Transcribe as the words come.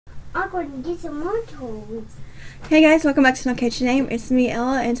I'm going to get some more toys. Hey guys, welcome back to my Catchy Name. It's me,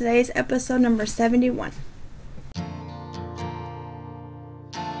 Ella, and today's episode number 71.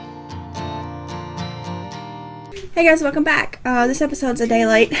 Hey guys, welcome back. This episode's a day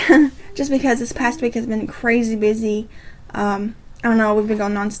late, just because this past week has been crazy busy. I don't know, we've been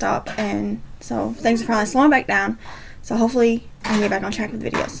going non-stop, and so things are finally slowing back down. So hopefully I can get back on track with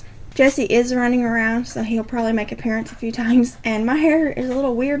videos. Jesse is running around, so he'll probably make an appearance a few times. And my hair is a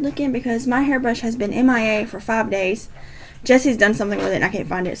little weird looking because my hairbrush has been MIA for 5 days. Jesse's done something with it and I can't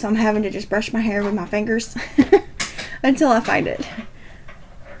find it, so I'm having to just brush my hair with my fingers until I find it.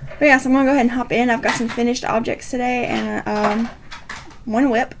 But yeah, so I'm going to go ahead and hop in. I've got some finished objects today and one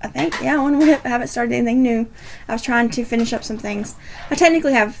whip, I think. Yeah, one whip. I haven't started anything new. I was trying to finish up some things. I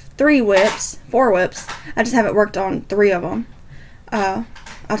technically have 4 whips. I just haven't worked on 3 of them.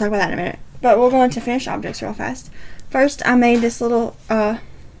 I'll talk about that in a minute. But we'll go into finished objects real fast. First, I made this little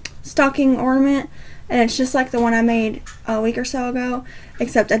stocking ornament, and it's just like the one I made a week or so ago,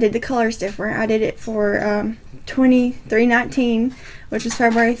 except I did the colors different. I did it for 23/19, which is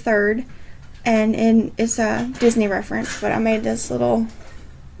February 3rd, and it's a Disney reference, but I made this little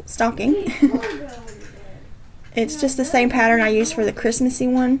stocking. It's just the same pattern I used for the Christmassy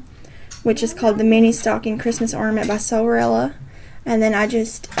one, which is called the Mini Stocking Christmas Ornament by Sewrella. And then I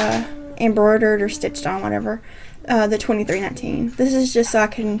just embroidered or stitched on whatever the 23/19. This is just so I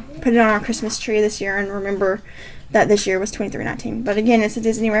can put it on our Christmas tree this year and remember that this year was 23/19. But again, it's a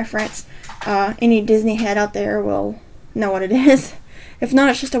Disney reference. Any Disney head out there will know what it is. If not,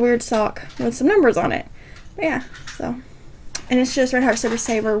 it's just a weird sock with some numbers on it. But yeah, so. And it's just Red Heart Super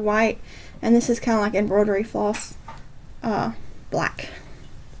Saver white. And this is kind of like embroidery floss black.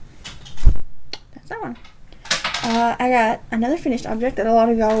 That's that one. I got another finished object that a lot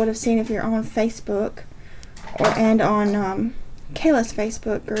of y'all would have seen if you're on Facebook and on Kayla's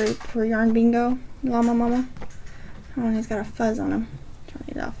Facebook group for Yarn Bingo, Llama Mama. Oh, and he's got a fuzz on him. Turn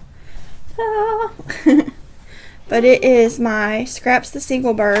it off. Ah. But it is my Scraps the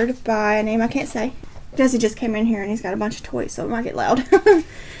Seagull Bird by a name I can't say. Jesse just came in here and he's got a bunch of toys, so it might get loud.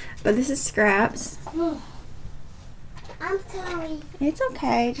 But this is Scraps. I'm sorry. It's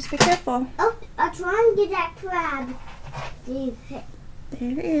okay. Just be careful. Oh, I'll try and get that crab. There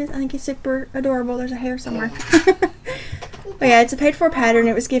it is. I think it's super adorable. There's a hair somewhere. But yeah, it's a paid for pattern.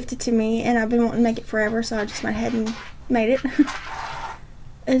 It was gifted to me, and I've been wanting to make it forever, so I just went ahead and made it.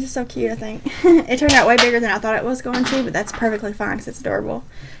 It's just so cute, I think. It turned out way bigger than I thought it was going to, but that's perfectly fine because it's adorable.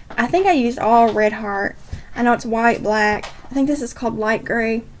 I think I used all Red Heart. I know it's white, black. I think this is called light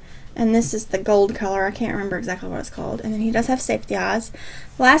gray. And this is the gold color. I can't remember exactly what it's called. And then he does have safety eyes.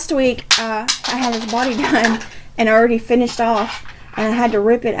 Last week, I had his body done and already finished off. And I had to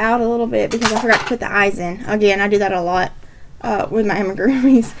rip it out a little bit because I forgot to put the eyes in. Again, I do that a lot with my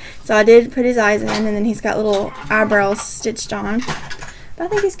amigurumis. So I did put his eyes in, and then he's got little eyebrows stitched on. But I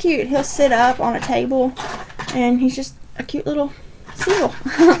think he's cute. He'll sit up on a table, and he's just a cute little seal.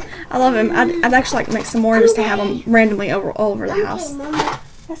 I love him. I'd actually like to make some more just to have them randomly all over the house.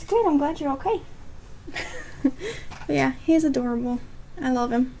 That's good. I'm glad you're okay. But yeah, he's adorable. I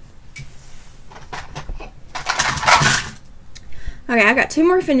love him. Okay, I got 2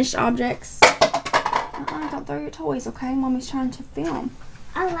 more finished objects. Don't throw your toys, okay? Mommy's trying to film.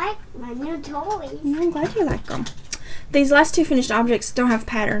 I like my new toys. Yeah, I'm glad you like them. These last 2 finished objects don't have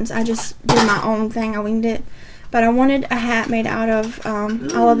patterns. I just did my own thing. I winged it. But I wanted a hat made out of I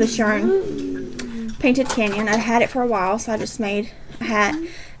love this yarn, Painted Canyon. I had it for a while, so I just made a hat.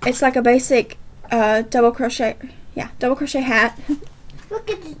 It's like a basic double crochet hat.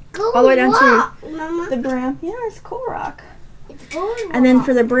 Look at the gold all the way down rock, to Mama. the brim. Yeah, it's cool rock. It's gold And then rock.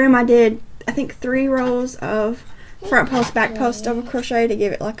 for the brim, I did I think 3 rows of front post, back post double crochet to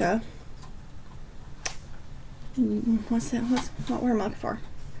give it like a what word am I looking for?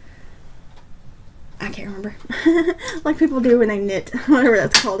 I can't remember. Like people do when they knit, whatever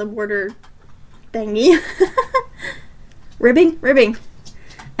that's called, a border thingy. ribbing.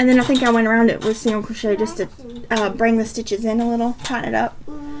 And then I think I went around it with single crochet just to bring the stitches in a little, tighten it up.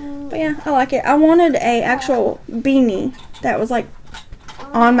 But yeah, I like it. I wanted a actual beanie that was like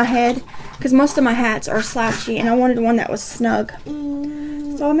on my head because most of my hats are slouchy, and I wanted one that was snug.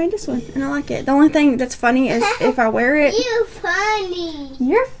 So I made this one, and I like it. The only thing that's funny is if I wear it. You're funny.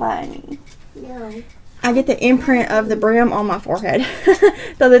 You're funny. No. I get the imprint of the brim on my forehead.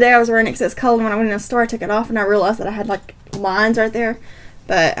 The other day I was wearing it because it's cold, and when I went in the store I took it off and I realized that I had like lines right there.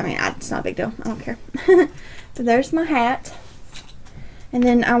 But I mean, it's not a big deal. I don't care. So there's my hat. And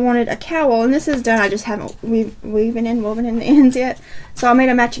then I wanted a cowl, and this is done. I just haven't woven in the ends yet. So I made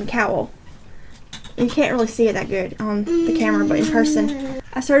a matching cowl. You can't really see it that good on the camera, but in person.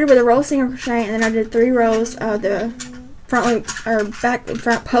 I started with a row of single crochet, and then I did 3 rows of the front loop or back and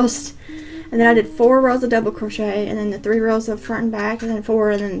front post, and then I did 4 rows of double crochet, and then the 3 rows of front and back, and then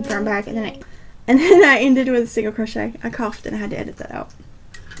 4, and then front and back, and then I ended with a single crochet. I coughed and I had to edit that out.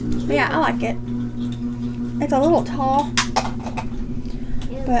 But yeah, I like it. It's a little tall,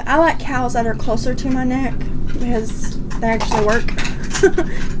 but I like cowls that are closer to my neck because they actually work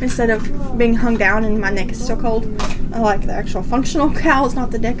instead of being hung down and my neck is still cold. I like the actual functional cowls,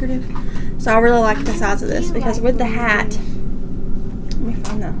 not the decorative. So I really like the size of this because with the hat, let me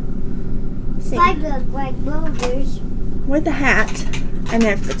find the, see, like boulders. with the hat, and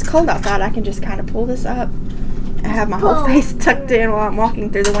if it's cold outside, I can just kind of pull this up. I have my whole face tucked in while I'm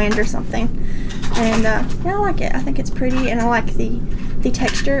walking through the wind or something. And yeah, I like it. I think it's pretty, and I like the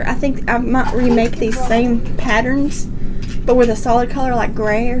texture. I think I might remake these same patterns, but with a solid color like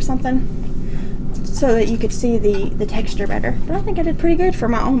gray or something, so that you could see the texture better. But I think I did pretty good for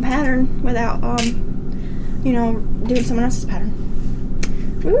my own pattern without, you know, doing someone else's pattern.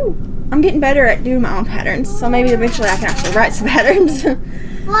 Woo! I'm getting better at doing my own patterns, so maybe eventually I can actually write some patterns.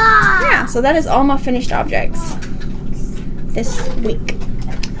 Yeah, so that is all my finished objects this week.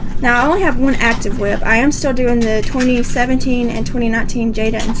 Now I only have one active whip. I am still doing the 2017 and 2019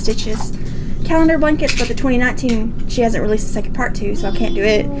 Jada and Stitches calendar blankets, but the 2019 she hasn't released the second part to, so I can't do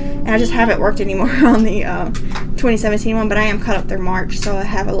it, and I just haven't worked anymore on the 2017 one, but I am caught up through March, so I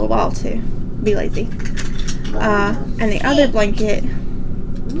have a little while to be lazy. And the other blanket,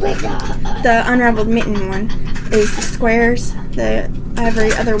 the unraveled mitten one, is the squares, the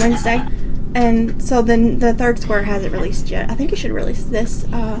every other Wednesday, and so then the third square hasn't released yet. I think it should release this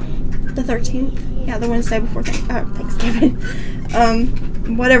the 13th, yeah, the Wednesday before Thanksgiving,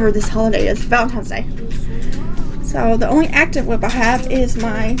 whatever this holiday is, Valentine's Day. So the only active whip I have is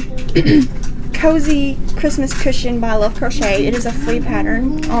my Cozy Christmas Cushion by Love Crochet. It is a free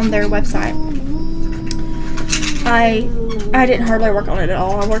pattern on their website. I didn't hardly work on it at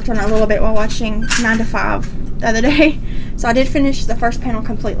all. I worked on it a little bit while watching 9 to 5 the other day. So I did finish the first panel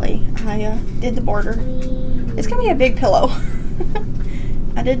completely. I did the border. It's going to be a big pillow.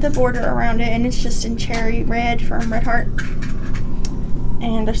 I did the border around it, and it's just in cherry red from Red Heart.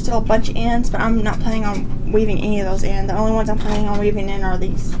 And there's still a bunch of ends, but I'm not planning on weaving any of those in. The only ones I'm planning on weaving in are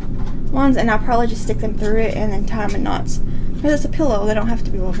these ones, and I'll probably just stick them through it and then tie them in knots. Because it's a pillow, they don't have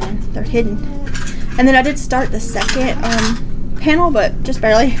to be woven in. They're hidden. And then I did start the second panel, but just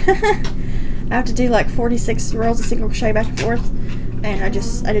barely. I have to do like 46 rows of single crochet back and forth, and I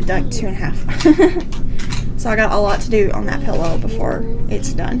did like 2.5. So I got a lot to do on that pillow before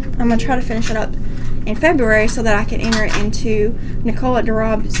it's done. I'm going to try to finish it up in February so that I can enter it into Nicola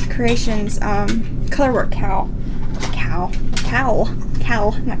DeRob's Creations colorwork cowl, not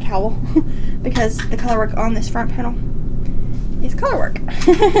cowl, because the colorwork on this front panel is colorwork.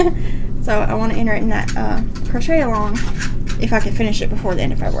 So I want to enter it in that crochet along if I can finish it before the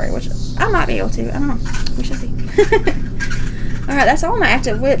end of February, which I might be able to. I don't know. We shall see. Alright, that's all my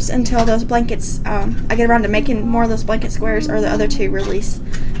active whips until those blankets, I get around to making more of those blanket squares, or the other two release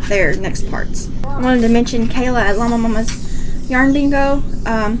their next parts. I wanted to mention Kayla at Llama Mama's Yarn Bingo.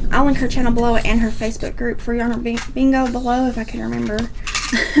 I'll link her channel below and her Facebook group for Yarn Bingo below if I can remember.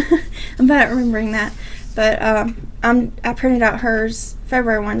 I'm bad at remembering that. But I printed out hers,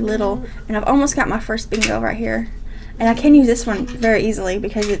 February one, little, and I've almost got my first bingo right here. And I can use this one very easily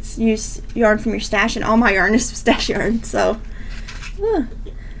because it's use yarn from your stash, and all my yarn is stash yarn. So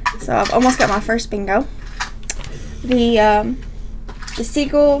I've almost got my first bingo. The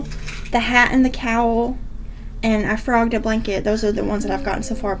seagull, the hat, and the cowl, and I frogged a blanket. Those are the ones that I've gotten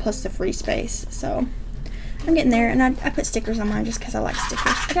so far, plus the free space. So I'm getting there, and I put stickers on mine just because I like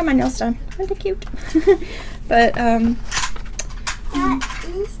stickers. I got my nails done. Aren't they cute? But That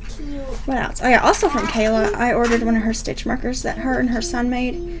is cute. what else? Oh yeah, also from Kayla, I ordered one of her stitch markers that her and her son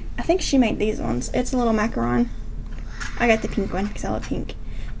made. I think she made these ones. It's a little macaron. I got the pink one because I love pink.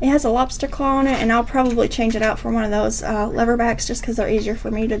 It has a lobster claw on it, and I'll probably change it out for one of those lever backs just because they're easier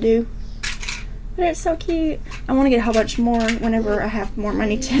for me to do. But it's so cute. I want to get a whole bunch more whenever I have more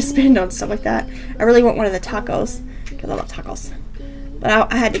money to spend on stuff like that. I really want one of the tacos because I love tacos.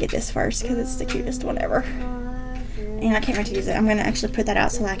 But I had to get this first because it's the cutest one ever. And I can't wait to use it. I'm going to actually put that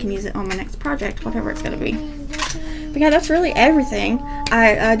out so that I can use it on my next project, whatever it's going to be. But yeah, that's really everything.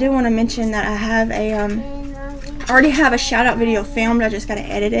 I do want to mention that I have a I already have a shout out video filmed. I just got to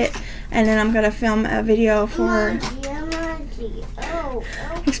edit it, and then I'm going to film a video for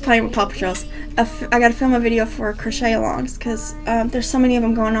he's playing with Paw Patrols. I got to film a video for crochet alongs because there's so many of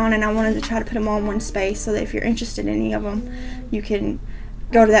them going on, and I wanted to try to put them all in one space so that if you're interested in any of them, you can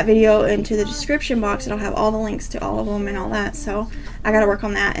go to that video into the description box. It'll have all the links to all of them and all that. So I gotta work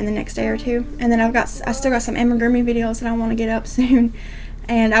on that in the next day or two. And then I still got some amigurumi videos that I want to get up soon.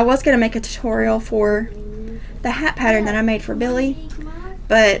 And I was gonna make a tutorial for the hat pattern that I made for Billy,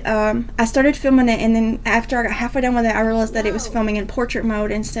 but I started filming it, and then after I got halfway done with it, I realized that it was filming in portrait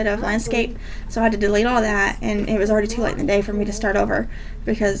mode instead of landscape, so I had to delete all that, and it was already too late in the day for me to start over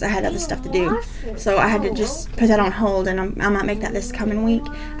because I had other stuff to do. So I had to just put that on hold, and I might make that this coming week.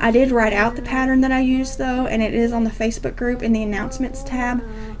 I did write out the pattern that I used though, and it is on the Facebook group in the announcements tab.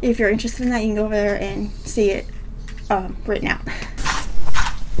 If you're interested in that, you can go over there and see it written out.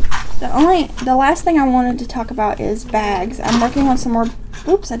 The last thing I wanted to talk about is bags. I'm working on some more.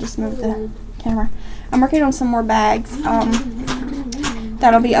 Oops, I just moved the camera. I'm working on some more bags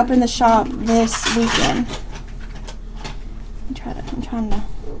that'll be up in the shop this weekend. I'm trying to.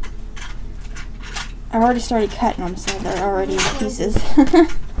 I've already started cutting them, so they're already in pieces.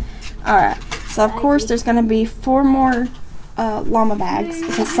 Alright, so of course there's going to be 4 more llama bags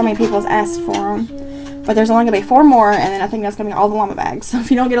because so many people have asked for them. But there's only going to be 4 more, and then I think that's going to be all the llama bags. So if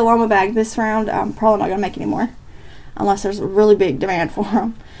you don't get a llama bag this round, I'm probably not going to make any more. Unless there's a really big demand for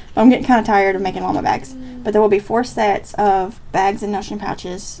them. But I'm getting kind of tired of making llama bags. But there will be 4 sets of bags and notion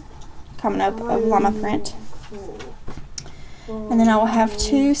pouches coming up of llama print. And then I will have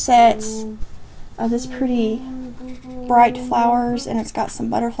 2 sets of this pretty bright flowers, and it's got some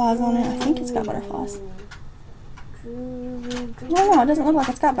butterflies on it. I think it's got butterflies. No, it doesn't look like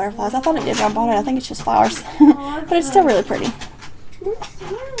it's got butterflies. I thought it did when I bought it. I think it's just flowers. But it's still really pretty.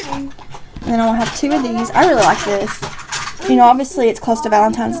 And then I will have 2 of these. I really like this. You know, obviously it's close to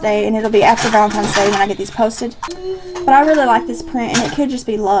Valentine's Day, and it'll be after Valentine's Day when I get these posted. But I really like this print, and it could just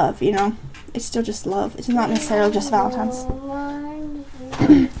be love, you know. It's still just love. It's not necessarily just Valentine's.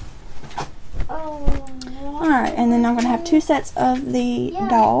 Alright, and then I'm going to have 2 sets of the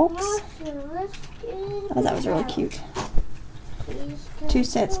dogs. Oh, that was really cute. 2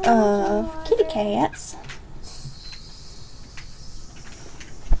 sets of kitty cats.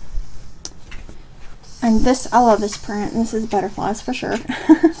 And this, I love this print. This is butterflies for sure.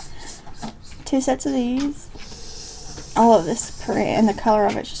 2 sets of these. I love this print, and the color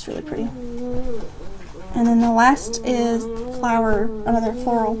of it's just really pretty. And then the last is another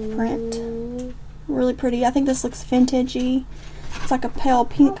floral print. Really pretty. I think this looks vintagey. It's like a pale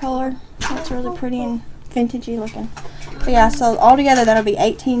pink color. So it's really pretty and vintagey looking. But yeah, so altogether that'll be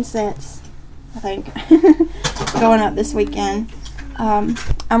 18 sets, I think, going up this weekend. I'm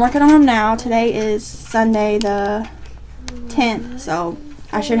working on them now. Today is Sunday the 10th, so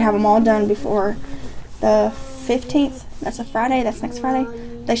I should have them all done before the 15th. That's a Friday. That's next Friday.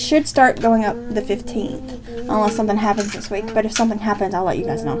 They should start going up the 15th, unless something happens this week. But if something happens, I'll let you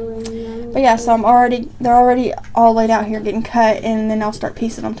guys know. But yeah, so they're already all laid out here getting cut, and then I'll start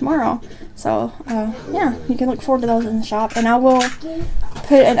piecing them tomorrow. So yeah, you can look forward to those in the shop, and I will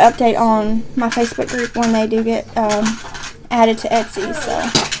put an update on my Facebook group when they do get added to Etsy. So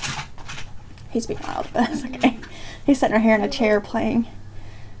he's being wild, but that's okay. He's sitting right here in a chair playing.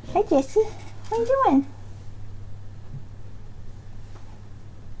 Hey Jesse, what are you doing?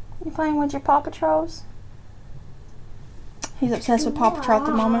 You playing with your Paw Patrols? He's obsessed with Paw Patrol at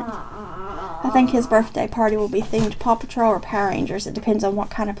the moment. I think his birthday party will be themed Paw Patrol or Power Rangers. It depends on what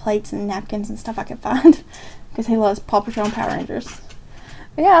kind of plates and napkins and stuff I can find. Because he loves Paw Patrol and Power Rangers.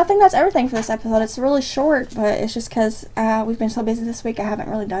 But yeah, I think that's everything for this episode. It's really short, but it's just because we've been so busy this week I haven't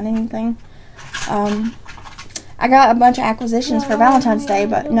really done anything. I got a bunch of acquisitions for Valentine's Day,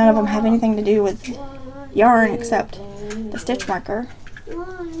 but none of them have anything to do with yarn except the stitch marker.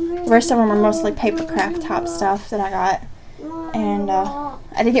 The rest of them are mostly paper craft top stuff that I got. And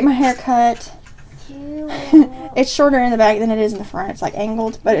I did get my hair cut. It's shorter in the back than it is in the front. It's like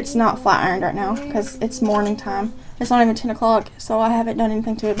angled, but it's not flat ironed right now because it's morning time. It's not even 10 o'clock, so I haven't done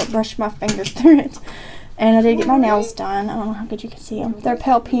anything to it but brush my fingers through it. And I did get my nails done. I don't know how good you can see them. They're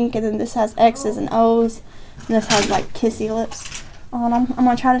pale pink, and then this has X's and O's. And this has like kissy lips on them. I'm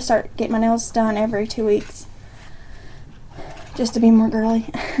going to try to start getting my nails done every 2 weeks. Just to be more girly.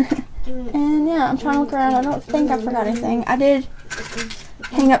 And yeah, I'm trying to look around. I don't think I forgot anything. I did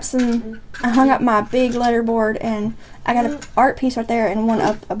hang up I hung up my big letterboard, and I got an art piece right there and one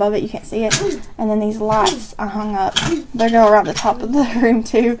up above it. You can't see it. And then these lights I hung up. They go around the top of the room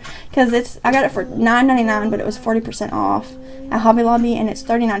too. Because I got it for $9.99, but it was 40% off at Hobby Lobby, and it's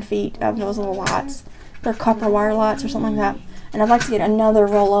 39 feet of those little lights. They're copper wire lights or something like that. And I'd like to get another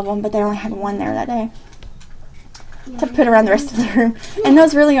roll of them, but they only had one there that day to put around the rest of the room. And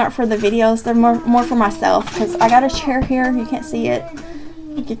those really aren't for the videos. They're more for myself, because I got a chair here. You can't see it.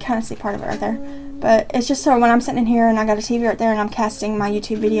 You can kind of see part of it right there. But it's just so when I'm sitting in here and I got a TV right there and I'm casting my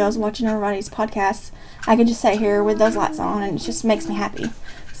YouTube videos, watching everybody's podcasts, I can just sit here with those lights on and it just makes me happy.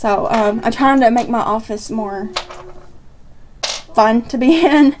 So I'm trying to make my office more fun to be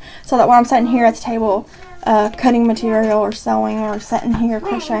in, so that when I'm sitting here at the table cutting material or sewing or sitting here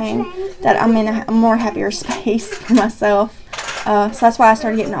crocheting, that I'm in a more happier space for myself. So that's why I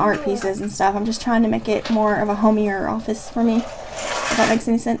started getting art pieces and stuff. I'm just trying to make it more of a homier office for me, if that makes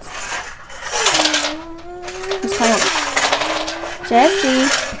any sense. Just playing with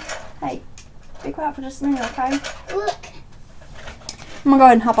Jessie. Hey, be quiet for just a minute, okay? Look. I'm going to go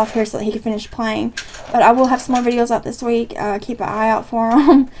ahead and hop off here so that he can finish playing. But I will have some more videos out this week. Keep an eye out for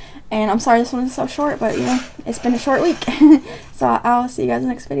them. And I'm sorry this one is so short, but, you know, it's been a short week. So I'll see you guys in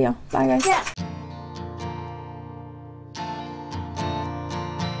the next video. Bye, guys. Yeah.